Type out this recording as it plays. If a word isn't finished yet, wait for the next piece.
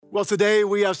Well, today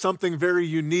we have something very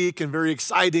unique and very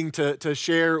exciting to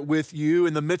share with you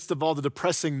in the midst of all the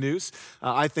depressing news.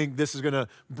 I think this is going to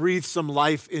breathe some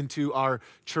life into our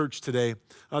church today.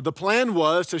 The plan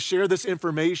was to share this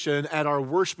information at our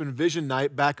Worship and Vision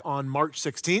Night back on March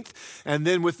 16th, and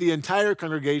then with the entire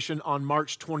congregation on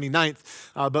March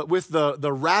 29th. But with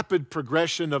the rapid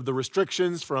progression of the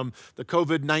restrictions from the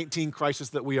COVID-19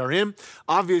 crisis that we are in,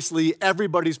 obviously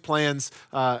everybody's plans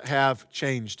have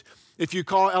changed. If you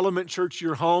call Element Church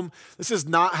your home, this is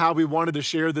not how we wanted to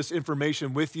share this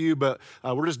information with you, but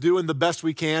we're just doing the best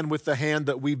we can with the hand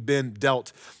that we've been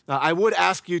dealt. I would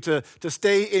ask you to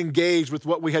stay engaged with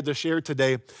what we had to share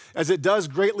today, as it does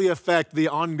greatly affect the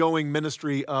ongoing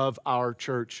ministry of our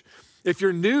church. If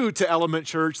you're new to Element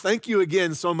Church, thank you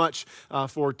again so much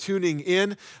for tuning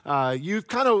in. You've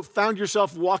kind of found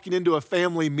yourself walking into a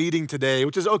family meeting today,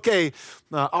 which is okay.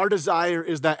 Our desire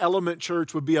is that Element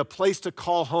Church would be a place to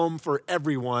call home for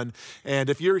everyone. And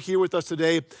if you're here with us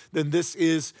today, then this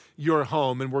is your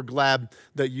home, and we're glad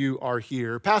that you are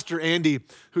here. Pastor Andy,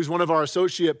 who's one of our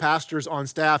associate pastors on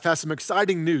staff, has some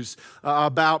exciting news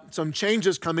about some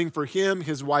changes coming for him,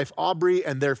 his wife Aubrey,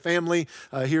 and their family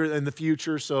here in the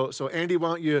future. So Andy, why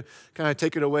don't you kind of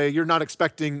take it away? You're not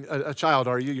expecting a child,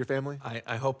 are you, your family?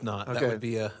 I hope not. Okay. That would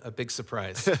be a big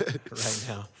surprise right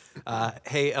now.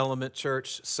 Hey, Element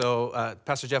Church. So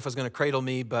Pastor Jeff was going to cradle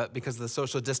me, but because of the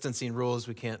social distancing rules,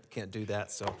 we can't do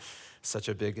that. So such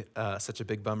a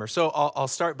big bummer. So I'll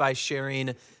start by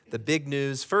sharing the big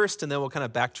news first, and then we'll kind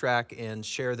of backtrack and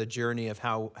share the journey of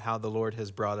how the Lord has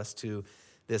brought us to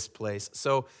this place.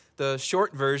 So the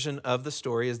short version of the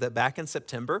story is that back in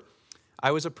September, I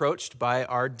was approached by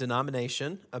our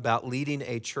denomination about leading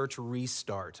a church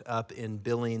restart up in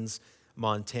Billings,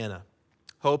 Montana.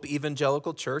 Hope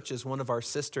Evangelical Church is one of our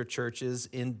sister churches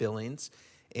in Billings,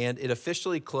 and it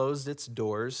officially closed its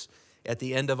doors at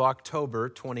the end of October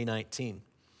 2019.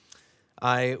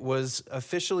 I was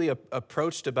officially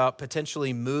approached about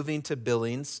potentially moving to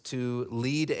Billings to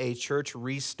lead a church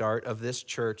restart of this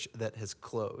church that has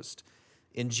closed.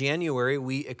 In January,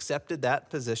 we accepted that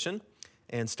position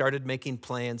and started making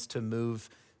plans to move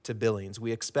to Billings.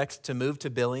 We expect to move to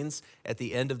Billings at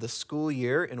the end of the school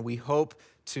year, and we hope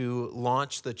to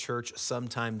launch the church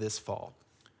sometime this fall.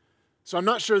 So I'm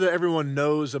not sure that everyone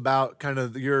knows about kind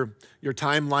of your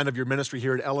timeline of your ministry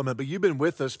here at Element, but you've been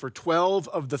with us for 12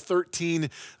 of the 13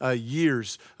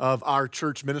 years of our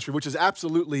church ministry, which is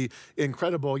absolutely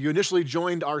incredible. You initially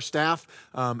joined our staff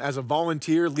as a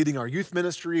volunteer leading our youth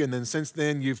ministry, and then since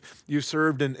then you've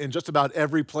served in just about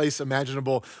every place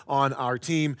imaginable on our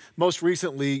team. Most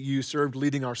recently, you served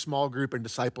leading our small group and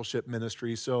discipleship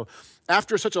ministry. So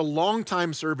after such a long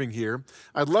time serving here,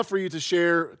 I'd love for you to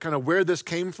share kind of where this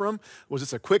came from. Was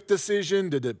this a quick decision?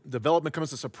 Did the development come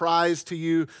as a surprise to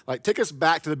you? Like, take us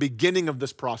back to the beginning of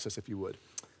this process, if you would.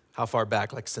 How far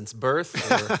back? Like since birth?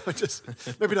 Or? Just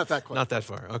maybe not that quick. Not that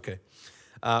far. Okay.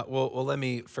 Well, let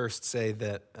me first say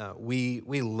that we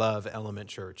love Element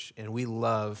Church, and we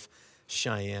love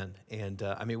Cheyenne. And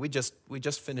we just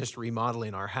finished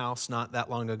remodeling our house not that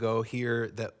long ago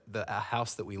here, the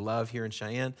house that we love here in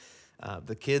Cheyenne.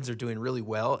 The kids are doing really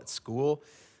well at school.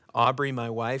 Aubrey, my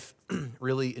wife,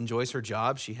 really enjoys her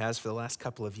job. She has for the last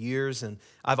couple of years, and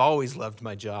I've always loved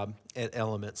my job at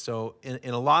Element. So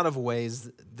in a lot of ways,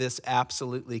 this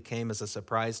absolutely came as a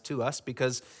surprise to us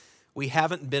because we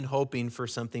haven't been hoping for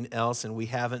something else, and we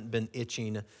haven't been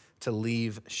itching to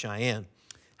leave Cheyenne.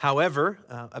 However,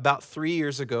 about 3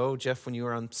 years ago, Jeff, when you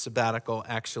were on sabbatical,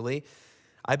 actually,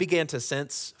 I began to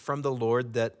sense from the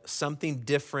Lord that something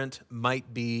different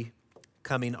might be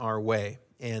coming our way.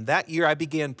 And that year, I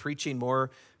began preaching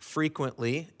more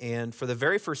frequently. And for the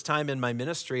very first time in my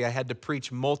ministry, I had to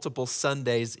preach multiple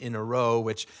Sundays in a row,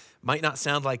 which might not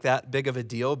sound like that big of a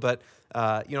deal. But,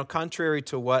 contrary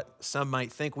to what some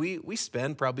might think, we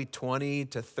spend probably 20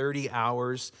 to 30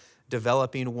 hours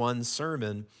developing one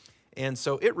sermon. And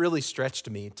so it really stretched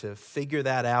me to figure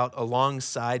that out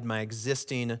alongside my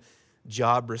existing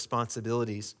job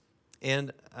responsibilities.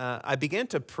 And I began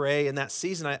to pray in that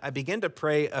season. I began to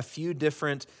pray a few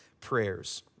different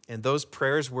prayers. And those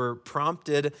prayers were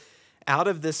prompted out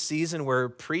of this season where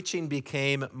preaching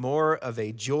became more of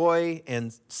a joy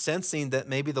and sensing that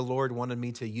maybe the Lord wanted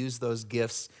me to use those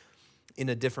gifts in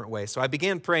a different way. So I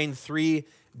began praying 3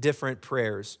 different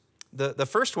prayers. The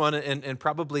first one, and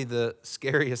probably the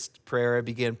scariest prayer I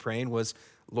began praying was,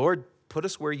 Lord, put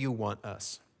us where you want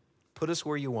us. Put us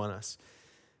where you want us.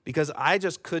 Because I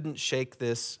just couldn't shake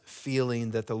this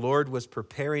feeling that the Lord was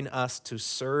preparing us to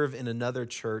serve in another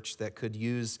church that could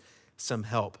use some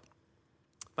help.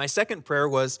 My second prayer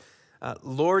was,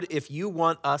 Lord, if you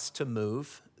want us to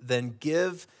move, then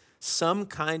give some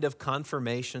kind of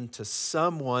confirmation to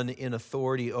someone in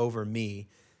authority over me.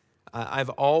 I've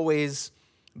always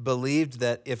believed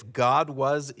that if God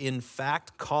was in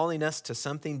fact calling us to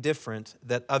something different,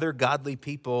 that other godly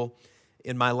people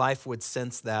in my life would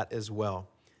sense that as well.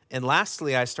 And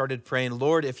lastly, I started praying,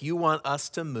 Lord, if you want us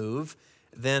to move,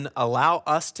 then allow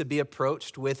us to be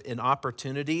approached with an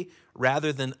opportunity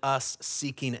rather than us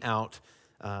seeking out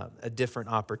a different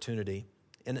opportunity.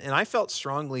 And I felt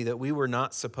strongly that we were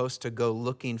not supposed to go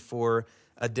looking for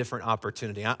a different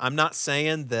opportunity. I'm not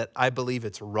saying that I believe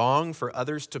it's wrong for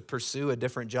others to pursue a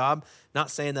different job,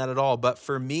 not saying that at all. But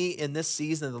for me, in this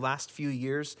season, in the last few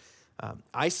years,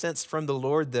 I sensed from the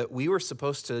Lord that we were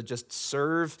supposed to just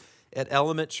serve at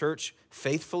Element Church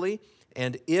faithfully.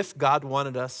 And if God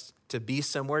wanted us to be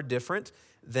somewhere different,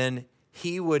 then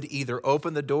he would either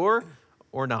open the door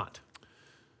or not.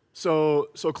 So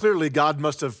clearly God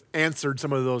must have answered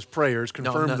some of those prayers,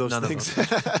 confirmed those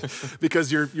things,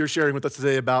 because you're sharing with us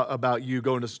today about you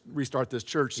going to restart this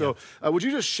church. So would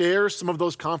you just share some of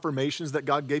those confirmations that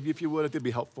God gave you, if you would? I think it'd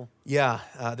be helpful. Yeah,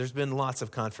 there's been lots of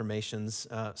confirmations.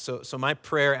 So my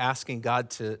prayer asking God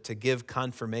to give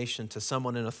confirmation to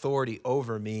someone in authority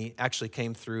over me actually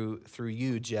came through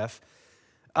you, Jeff.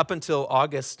 Up until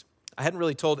August, I hadn't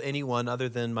really told anyone other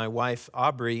than my wife,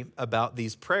 Aubrey, about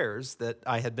these prayers that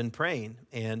I had been praying.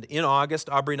 And in August,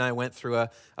 Aubrey and I went through a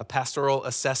pastoral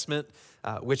assessment,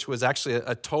 which was actually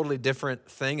a totally different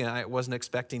thing. I wasn't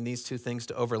expecting these two things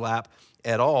to overlap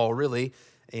at all, really.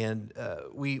 And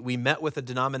we met with a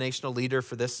denominational leader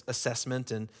for this assessment.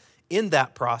 And in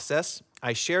that process,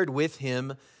 I shared with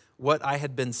him what I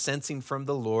had been sensing from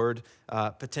the Lord,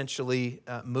 potentially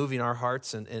moving our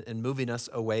hearts and moving us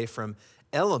away from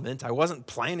Element. I wasn't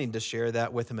planning to share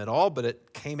that with him at all, but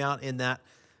it came out in that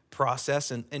process.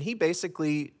 And he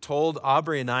basically told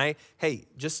Aubrey and I, hey,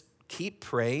 just keep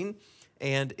praying.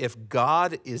 And if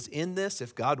God is in this,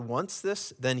 if God wants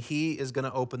this, then he is going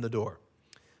to open the door.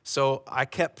 So I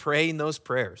kept praying those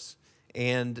prayers.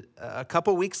 And a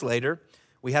couple weeks later,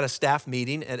 we had a staff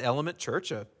meeting at Element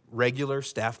Church, a regular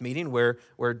staff meeting where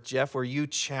Jeff, where you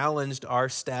challenged our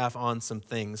staff on some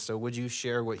things. So would you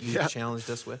share what you challenged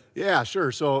us with? Yeah,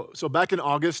 sure. So back in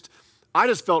August, I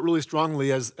just felt really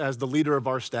strongly as the leader of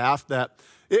our staff that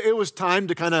it was time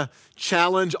to kind of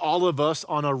challenge all of us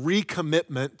on a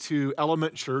recommitment to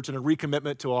Element Church and a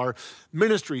recommitment to our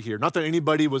ministry here. Not that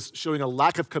anybody was showing a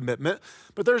lack of commitment,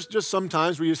 but there's just some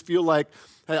times where you just feel like,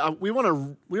 hey, we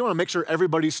want to make sure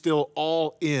everybody's still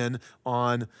all in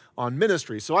on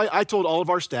ministry. So I told all of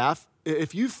our staff,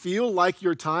 if you feel like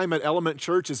your time at Element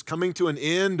Church is coming to an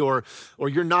end or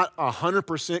you're not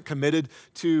 100% committed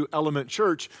to Element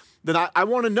Church, then I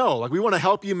want to know. Like, we want to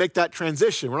help you make that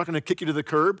transition. We're not going to kick you to the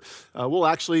curb. We'll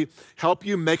actually help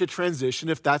you make a transition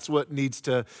if that's what needs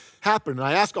to happen. And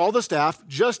I ask all the staff,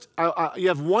 you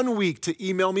have 1 week to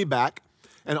email me back,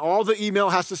 and all the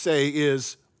email has to say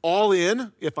is all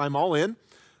in, if I'm all in,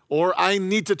 or I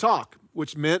need to talk,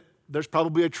 which meant there's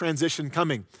probably a transition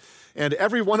coming. And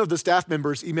every one of the staff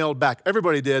members emailed back.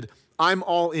 Everybody did, I'm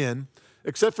all in,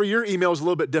 except for your email is a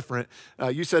little bit different.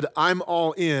 You said, I'm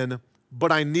all in,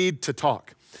 but I need to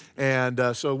talk.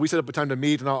 And so we set up a time to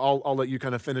meet, and I'll let you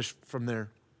kind of finish from there.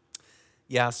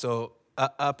 Yeah, so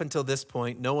up until this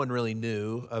point, no one really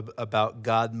knew about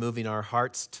God moving our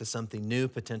hearts to something new,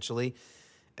 potentially.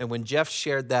 And when Jeff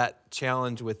shared that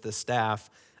challenge with the staff,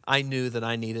 I knew that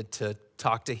I needed to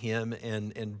talk to him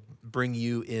and bring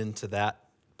you into that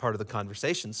part of the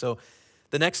conversation. So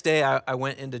the next day, I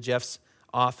went into Jeff's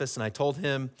office, and I told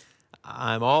him,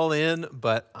 I'm all in,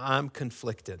 but I'm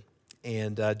conflicted.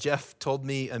 And Jeff told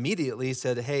me immediately, he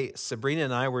said, hey, Sabrina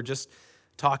and I were just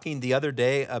talking the other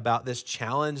day about this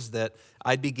challenge that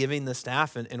I'd be giving the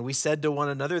staff. And we said to one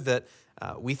another that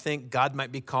we think God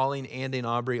might be calling Andy and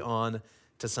Aubrey on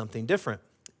to something different.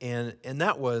 And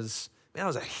that was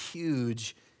a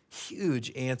huge,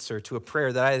 huge answer to a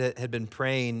prayer that I had been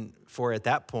praying for at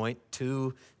that point,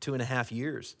 2.5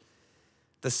 years.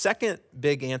 The second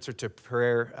big answer to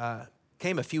prayer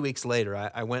came a few weeks later.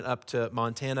 I went up to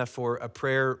Montana for a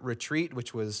prayer retreat,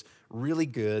 which was really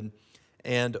good.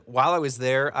 And while I was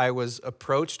there, I was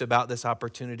approached about this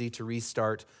opportunity to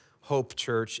restart Hope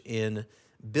Church in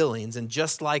Billings. And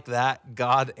just like that,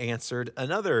 God answered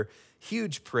another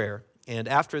huge prayer. And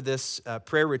after this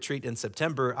prayer retreat in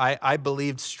September, I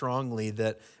believed strongly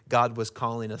that God was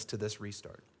calling us to this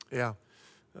restart. Yeah.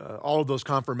 All of those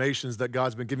confirmations that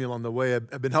God's been giving along the way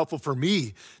have been helpful for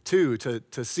me, too,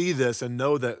 to see this and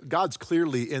know that God's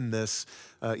clearly in this,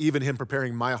 even him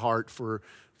preparing my heart for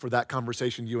for that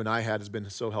conversation you and I had has been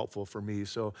so helpful for me.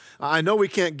 So I know we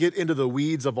can't get into the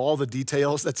weeds of all the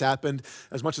details that's happened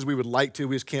as much as we would like to.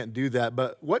 We just can't do that.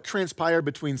 But what transpired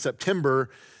between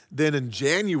September then in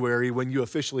January when you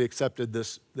officially accepted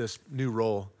this new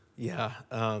role? Yeah,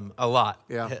 a lot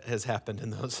Yeah. has happened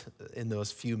in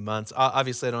those few months.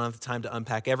 Obviously, I don't have the time to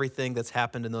unpack everything that's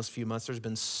happened in those few months. There's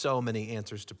been so many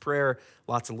answers to prayer,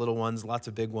 lots of little ones, lots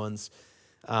of big ones.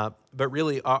 But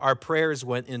really, our prayers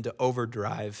went into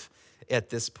overdrive at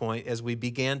this point as we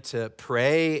began to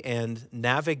pray and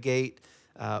navigate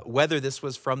whether this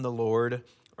was from the Lord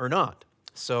or not.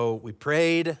 So we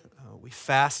prayed, we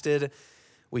fasted,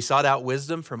 we sought out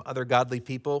wisdom from other godly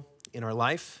people in our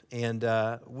life, and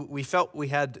we felt we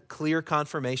had clear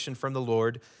confirmation from the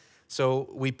Lord. So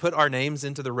we put our names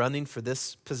into the running for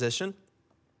this position,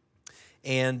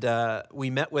 and we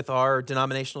met with our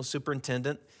denominational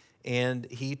superintendent, and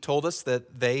he told us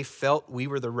that they felt we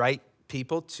were the right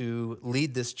people to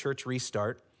lead this church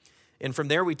restart. And from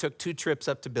there, we took 2 trips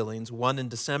up to Billings, one in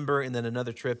December and then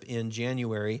another trip in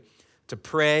January, to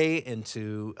pray and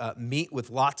to meet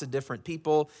with lots of different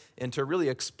people and to really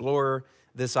explore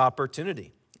this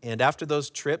opportunity. And after those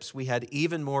trips, we had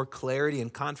even more clarity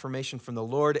and confirmation from the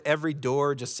Lord. Every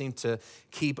door just seemed to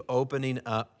keep opening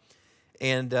up.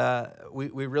 And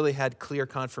we really had clear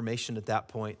confirmation at that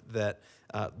point that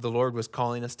the Lord was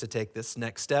calling us to take this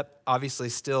next step. Obviously,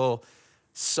 still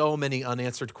so many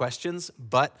unanswered questions,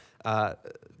 but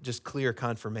just clear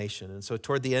confirmation. And so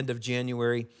toward the end of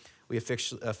January, we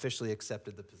officially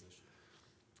accepted the position.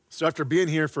 So after being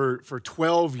here for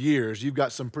 12 years, you've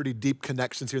got some pretty deep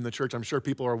connections here in the church. I'm sure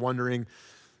people are wondering,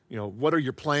 what are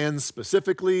your plans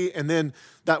specifically? And then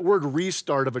that word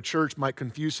restart of a church might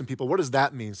confuse some people. What does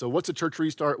that mean? So what's a church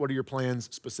restart? What are your plans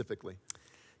specifically?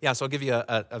 Yeah, so I'll give you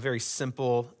a very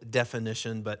simple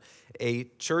definition, but a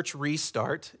church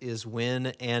restart is when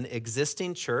an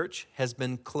existing church has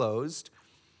been closed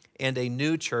and a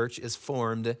new church is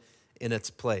formed in its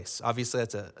place. Obviously,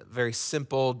 that's a very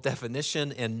simple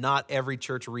definition, and not every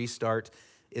church restart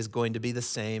is going to be the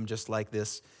same, just like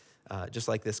this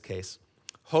case.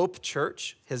 Hope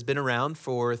Church has been around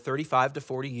for 35 to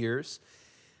 40 years,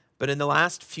 but in the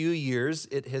last few years,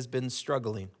 it has been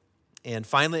struggling. And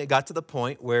finally, it got to the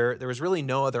point where there was really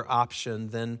no other option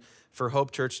than for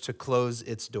Hope Church to close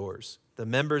its doors. The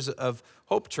members of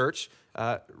Hope Church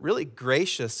really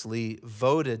graciously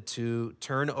voted to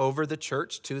turn over the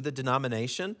church to the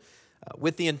denomination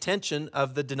with the intention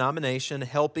of the denomination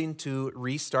helping to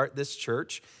restart this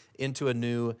church into a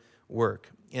new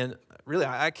work. And really,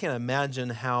 I can't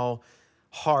imagine how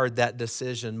hard that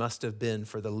decision must have been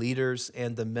for the leaders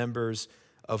and the members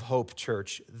of Hope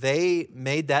Church. They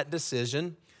made that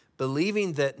decision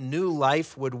believing that new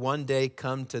life would one day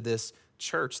come to this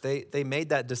church. They made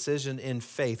that decision in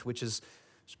faith, which is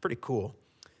pretty cool.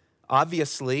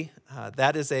 Obviously,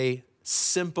 that is a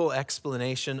simple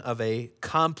explanation of a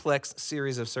complex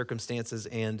series of circumstances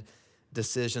and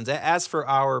decisions. As for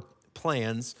our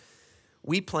plans,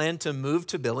 we plan to move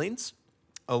to Billings,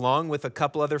 along with a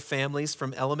couple other families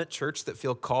from Element Church that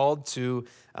feel called to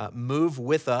move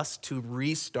with us to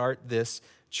restart this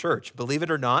church. Believe it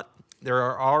or not, there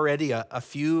are already a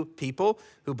few people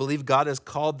who believe God has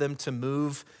called them to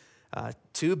move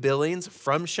to Billings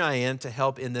from Cheyenne to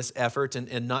help in this effort,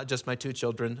 and not just my 2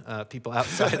 children, people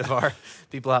outside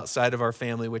of our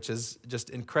family, which is just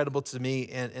incredible to me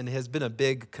and has been a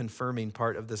big confirming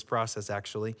part of this process,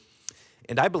 actually.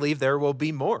 And I believe there will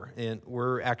be more, and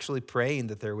we're actually praying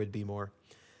that there would be more.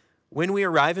 When we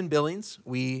arrive in Billings,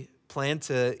 we plan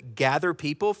to gather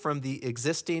people from the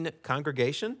existing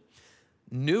congregation,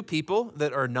 new people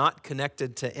that are not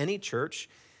connected to any church,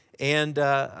 and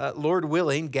Lord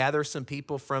willing, gather some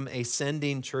people from a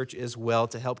sending church as well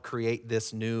to help create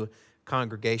this new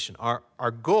congregation.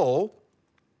 Our goal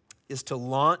is to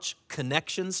launch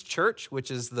Connections Church, which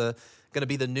is going to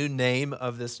be the new name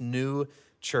of this new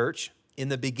church, in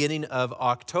the beginning of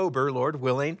October, Lord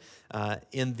willing,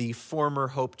 in the former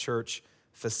Hope Church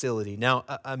facility. Now,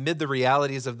 amid the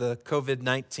realities of the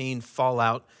COVID-19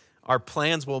 fallout, our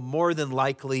plans will more than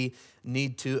likely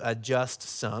need to adjust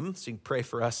some, so you can pray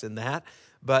for us in that.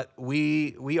 But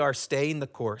we are staying the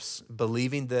course,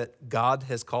 believing that God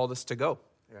has called us to go.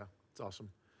 Yeah, it's awesome.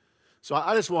 So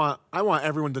I want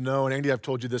everyone to know, and Andy, I've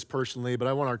told you this personally, but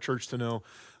I want our church to know,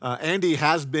 Andy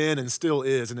has been and still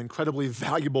is an incredibly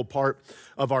valuable part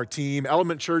of our team.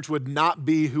 Element Church would not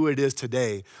be who it is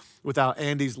today without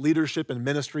Andy's leadership and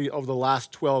ministry over the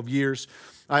last 12 years.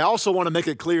 I also want to make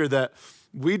it clear that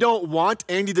we don't want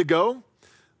Andy to go,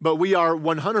 but we are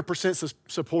 100%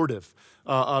 supportive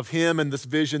of him and this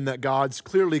vision that God's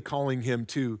clearly calling him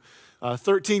to.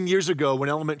 13 years ago, when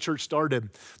Element Church started,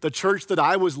 the church that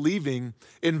I was leaving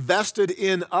invested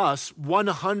in us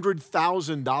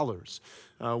 $100,000.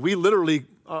 We literally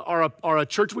are a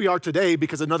church we are today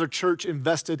because another church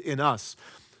invested in us.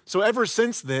 So ever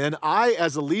since then, I,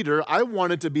 as a leader, I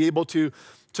wanted to be able to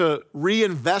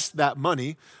reinvest that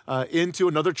money into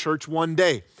another church one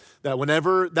day. That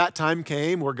whenever that time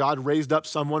came where God raised up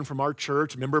someone from our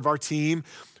church, a member of our team,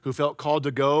 who felt called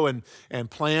to go and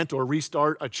plant or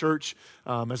restart a church,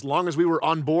 as long as we were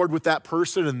on board with that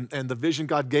person and the vision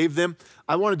God gave them,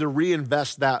 I wanted to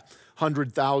reinvest that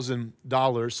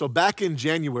 $100,000. So back in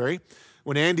January,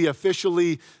 when Andy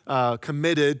officially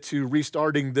committed to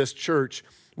restarting this church,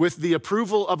 with the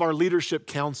approval of our leadership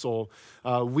council,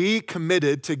 we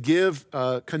committed to give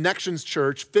Connections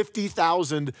Church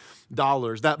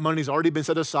 $50,000. That money's already been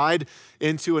set aside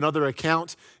into another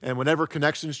account, and whenever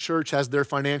Connections Church has their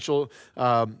financial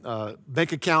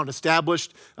bank account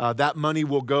established, that money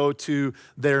will go to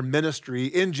their ministry.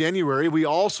 In January, we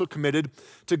also committed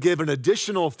to give an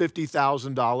additional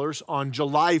 $50,000 on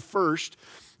July 1st,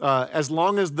 as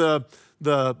long as the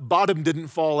bottom didn't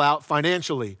fall out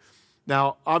financially.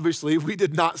 Now, obviously, we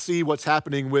did not see what's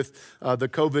happening with the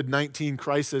COVID-19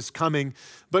 crisis coming,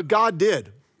 but God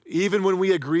did, even when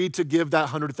we agreed to give that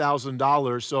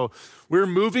 $100,000. So we're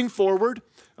moving forward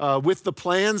with the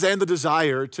plans and the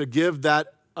desire to give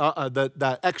that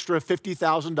extra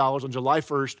 $50,000 on July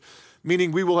 1st,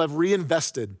 meaning we will have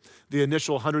reinvested the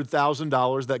initial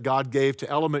 $100,000 that God gave to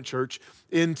Element Church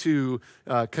into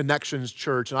Connections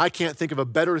Church. And I can't think of a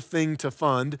better thing to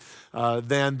fund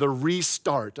than the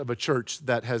restart of a church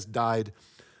that has died.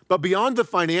 But beyond the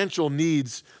financial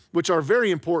needs, which are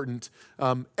very important,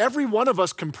 every one of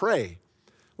us can pray.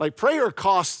 Like, prayer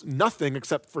costs nothing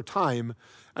except for time.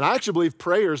 And I actually believe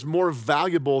prayer is more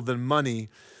valuable than money.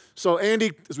 So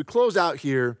Andy, as we close out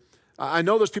here, I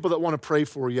know there's people that want to pray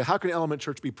for you. How can Element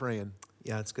Church be praying?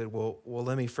 Yeah, it's good. Well,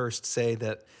 let me first say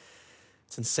that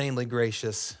it's insanely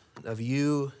gracious of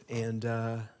you and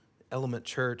Element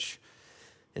Church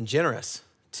and generous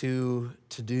to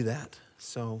do that.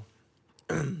 So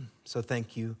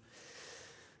thank you.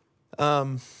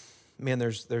 Man,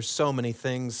 there's so many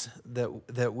things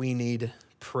that we need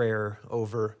prayer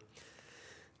over.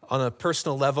 On a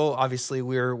personal level, obviously,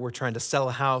 we're trying to sell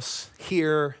a house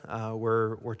here.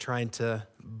 We're trying to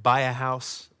buy a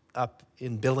house up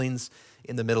in Billings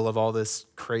in the middle of all this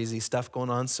crazy stuff going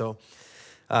on. So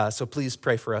please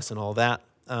pray for us and all that.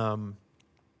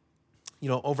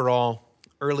 Overall,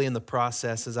 early in the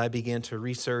process, as I began to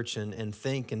research and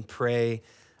think and pray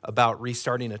about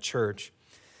restarting a church,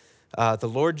 the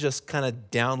Lord just kind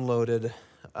of downloaded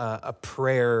a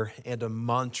prayer and a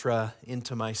mantra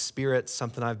into my spirit,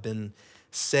 something I've been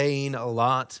saying a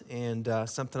lot and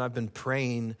something I've been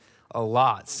praying a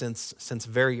lot since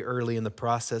very early in the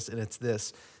process, and it's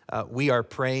this. We are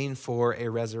praying for a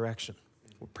resurrection.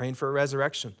 We're praying for a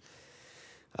resurrection.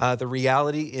 The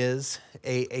reality is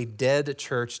a dead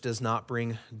church does not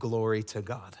bring glory to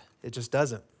God. It just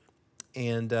doesn't.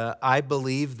 And I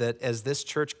believe that as this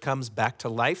church comes back to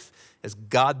life, as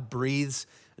God breathes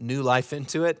new life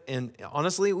into it, and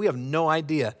honestly, we have no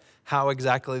idea how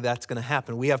exactly that's going to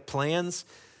happen. We have plans,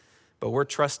 but we're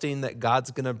trusting that God's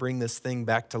going to bring this thing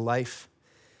back to life.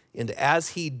 And as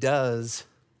he does,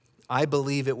 I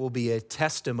believe it will be a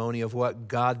testimony of what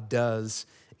God does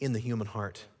in the human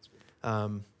heart.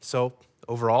 So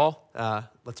overall,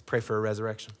 let's pray for a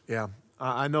resurrection. Yeah.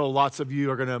 I know lots of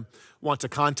you are going to want to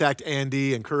contact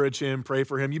Andy, encourage him, pray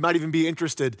for him. You might even be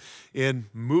interested in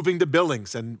moving to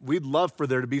Billings, and we'd love for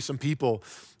there to be some people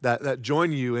that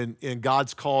join you in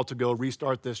God's call to go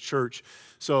restart this church.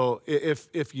 So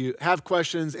if you have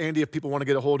questions, Andy, if people want to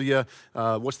get a hold of you,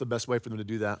 what's the best way for them to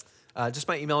do that? Just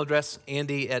my email address,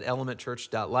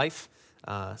 andy@elementchurch.life.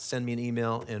 Send me an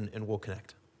email, and we'll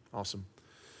connect. Awesome.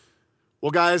 Well,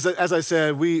 guys, as I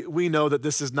said, we know that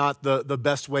this is not the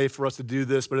best way for us to do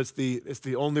this, but it's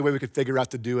the only way we could figure out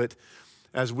to do it,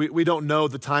 as we don't know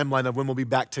the timeline of when we'll be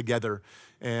back together.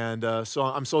 And so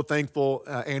I'm so thankful,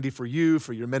 Andy, for you,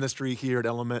 for your ministry here at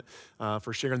Element,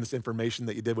 for sharing this information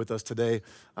that you did with us today.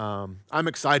 I'm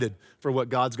excited for what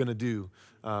God's going to do.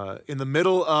 In the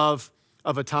middle of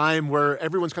a time where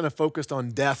everyone's kind of focused on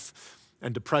death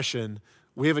and depression,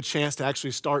 we have a chance to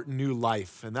actually start new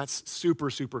life, and that's super,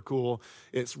 super cool.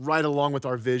 It's right along with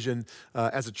our vision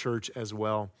as a church as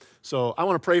well. So I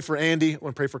want to pray for Andy. I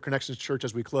want to pray for Connections Church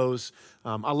as we close.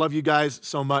 I love you guys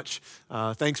so much.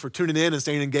 Thanks for tuning in and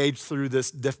staying engaged through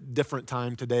this different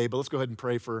time today, but let's go ahead and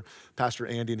pray for Pastor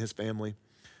Andy and his family.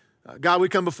 God, we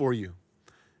come before you,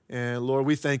 and Lord,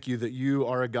 we thank you that you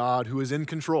are a God who is in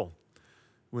control.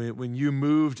 when you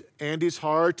moved Andy's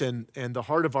heart and the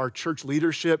heart of our church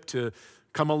leadership to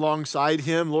come alongside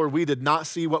him, Lord, we did not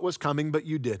see what was coming, but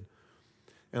you did.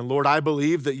 And Lord, I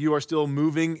believe that you are still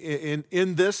moving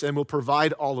in this and will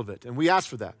provide all of it. And we ask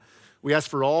for that. We ask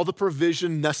for all the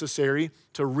provision necessary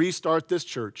to restart this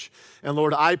church. And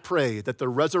Lord, I pray that the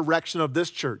resurrection of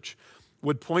this church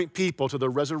would point people to the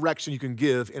resurrection you can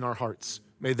give in our hearts.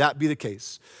 May that be the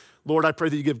case. Lord, I pray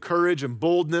that you give courage and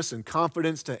boldness and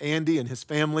confidence to Andy and his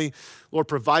family. Lord,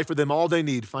 provide for them all they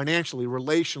need, financially,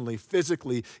 relationally,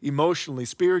 physically, emotionally,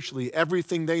 spiritually,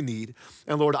 everything they need.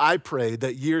 And Lord, I pray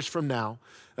that years from now,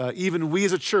 even we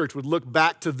as a church would look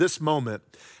back to this moment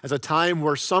as a time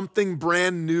where something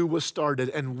brand new was started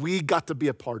and we got to be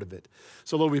a part of it.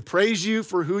 So Lord, we praise you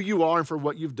for who you are and for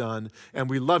what you've done, and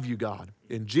we love you, God.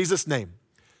 In Jesus' name,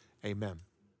 amen.